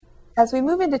As we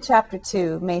move into Chapter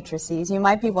 2, matrices, you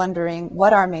might be wondering,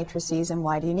 what are matrices and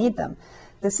why do you need them?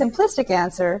 The simplistic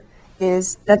answer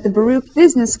is that the Baruch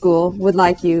Business School would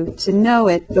like you to know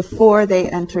it before they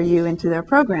enter you into their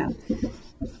program.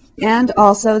 And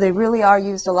also, they really are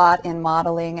used a lot in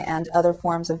modeling and other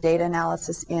forms of data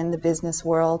analysis in the business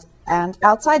world and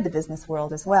outside the business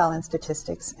world as well, in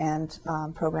statistics and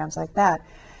programs like that.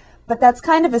 But that's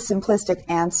kind of a simplistic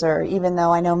answer, even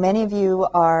though I know many of you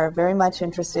are very much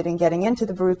interested in getting into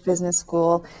the Baruch Business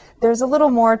School. There's a little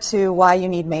more to why you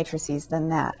need matrices than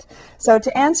that. So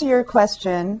to answer your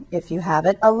question, if you have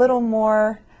it, a little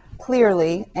more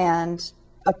clearly and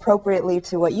appropriately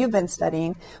to what you've been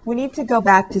studying, we need to go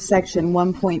back to section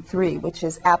 1.3, which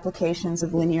is applications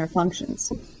of linear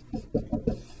functions.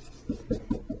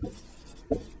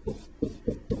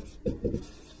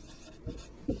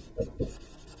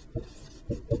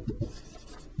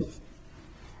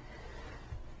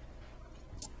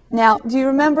 Now, do you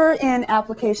remember in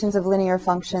applications of linear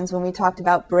functions when we talked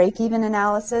about break-even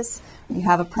analysis? You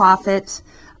have a profit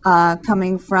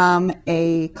coming from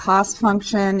a cost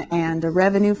function and a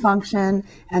revenue function,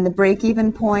 and the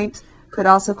break-even point could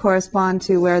also correspond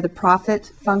to where the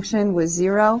profit function was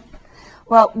 0.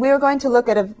 Well, we're going to look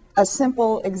at a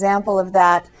simple example of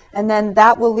that, and then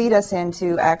that will lead us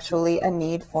into actually a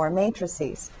need for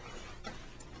matrices.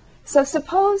 So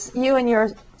suppose you and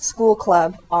your school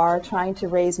club are trying to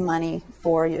raise money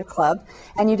for your club,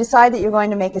 and you decide that you're going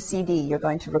to make a CD. You're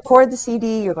going to record the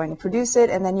CD, you're going to produce it,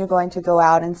 and then you're going to go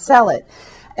out and sell it.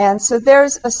 And so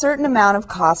there's a certain amount of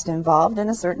cost involved and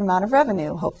a certain amount of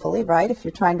revenue, hopefully, right, if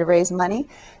you're trying to raise money.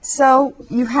 So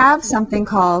you have something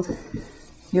called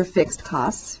your fixed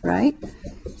costs, right?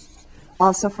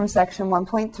 Also from section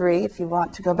 1.3, if you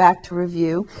want to go back to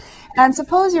review. And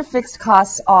suppose your fixed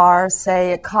costs are,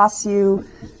 say, it costs you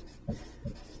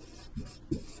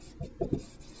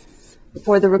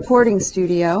for the recording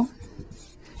studio,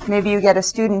 maybe you get a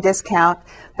student discount,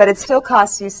 but it still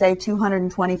costs you, say,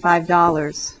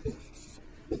 $225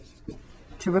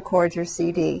 to record your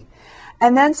CD.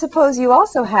 And then suppose you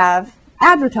also have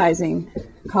advertising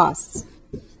costs.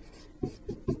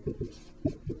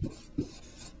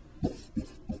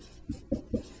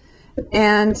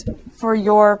 And for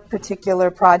your particular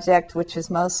project, which is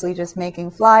mostly just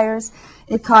making flyers,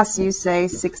 it costs you, say,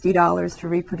 $60 to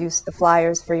reproduce the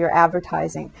flyers for your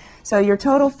advertising. So your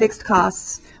total fixed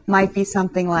costs might be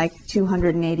something like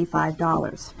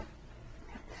 $285.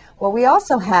 Well, we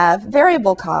also have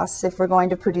variable costs if we're going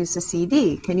to produce a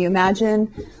CD. Can you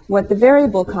imagine what the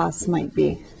variable costs might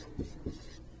be?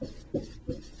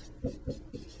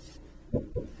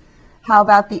 How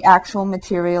about the actual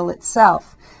material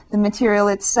itself? The material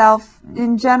itself,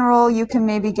 in general, you can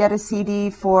maybe get a CD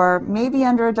for maybe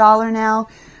under $1 now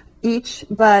each,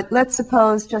 but let's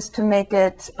suppose, just to make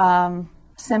it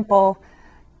simple,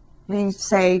 we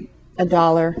say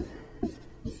 $1.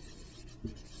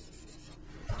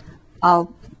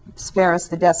 I'll spare us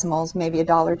the decimals, maybe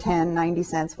 $1.10, 90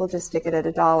 cents. We'll just stick it at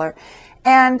 $1.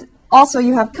 And also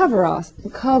you have cover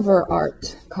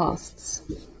art costs.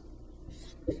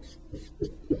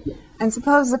 And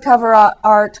suppose the cover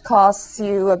art costs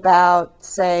you about,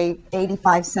 say,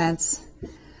 85 cents.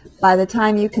 By the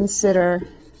time you consider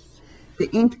the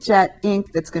inkjet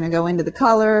ink that's going to go into the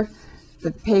color, the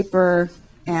paper,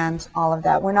 and all of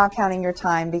that. We're not counting your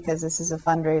time because this is a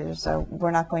fundraiser, so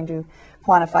we're not going to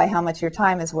quantify how much your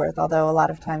time is worth, although a lot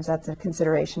of times that's a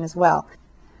consideration as well.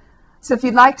 So if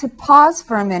you'd like to pause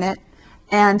for a minute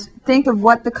and think of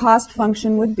what the cost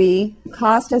function would be.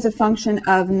 Cost as a function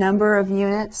of number of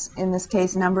units, in this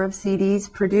case number of CDs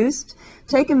produced.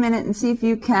 Take a minute and see if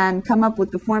you can come up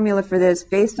with the formula for this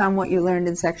based on what you learned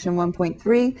in section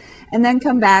 1.3, and then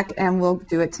come back and we'll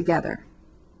do it together.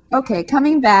 Okay,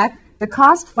 coming back, the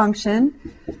cost function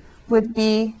would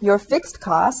be your fixed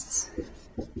costs,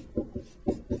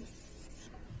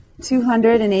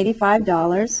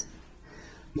 $285,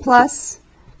 plus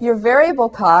your variable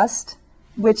cost,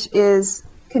 which is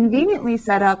conveniently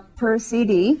set up per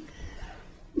CD,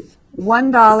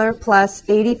 $1 plus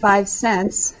 85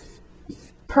 cents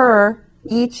per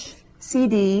each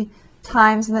CD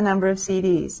times the number of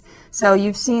CDs. So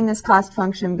you've seen this cost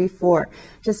function before,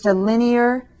 just a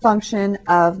linear function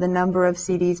of the number of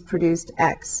CDs produced,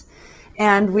 X.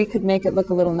 And we could make it look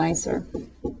a little nicer.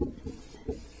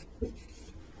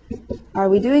 Are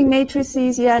we doing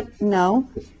matrices yet? No.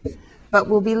 But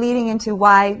we'll be leading into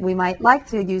why we might like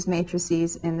to use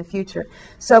matrices in the future.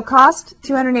 So cost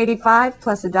 $285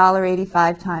 plus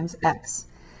 $1.85 times X.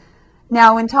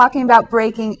 Now, when talking about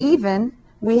breaking even,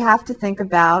 we have to think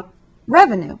about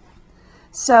revenue.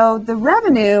 So the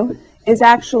revenue is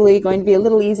actually going to be a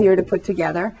little easier to put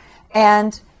together.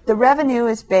 And the revenue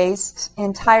is based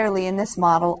entirely in this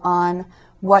model on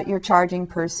what you're charging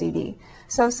per CD.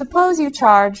 So suppose you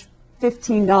charge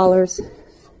 $15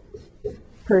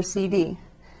 per CD.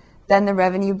 Then the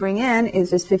revenue you bring in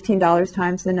is just $15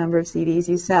 times the number of CDs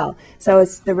you sell. So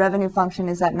the revenue function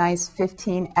is that nice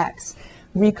 15x.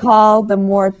 Recall the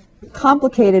more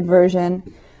complicated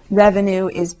version, revenue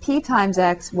is P times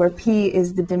X, where P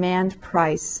is the demand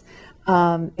price.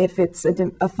 If it's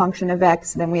a function of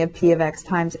X, then we have P of X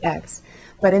times X.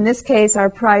 But in this case, our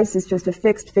price is just a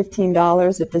fixed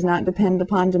 $15. It does not depend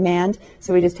upon demand,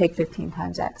 so we just take 15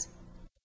 times X.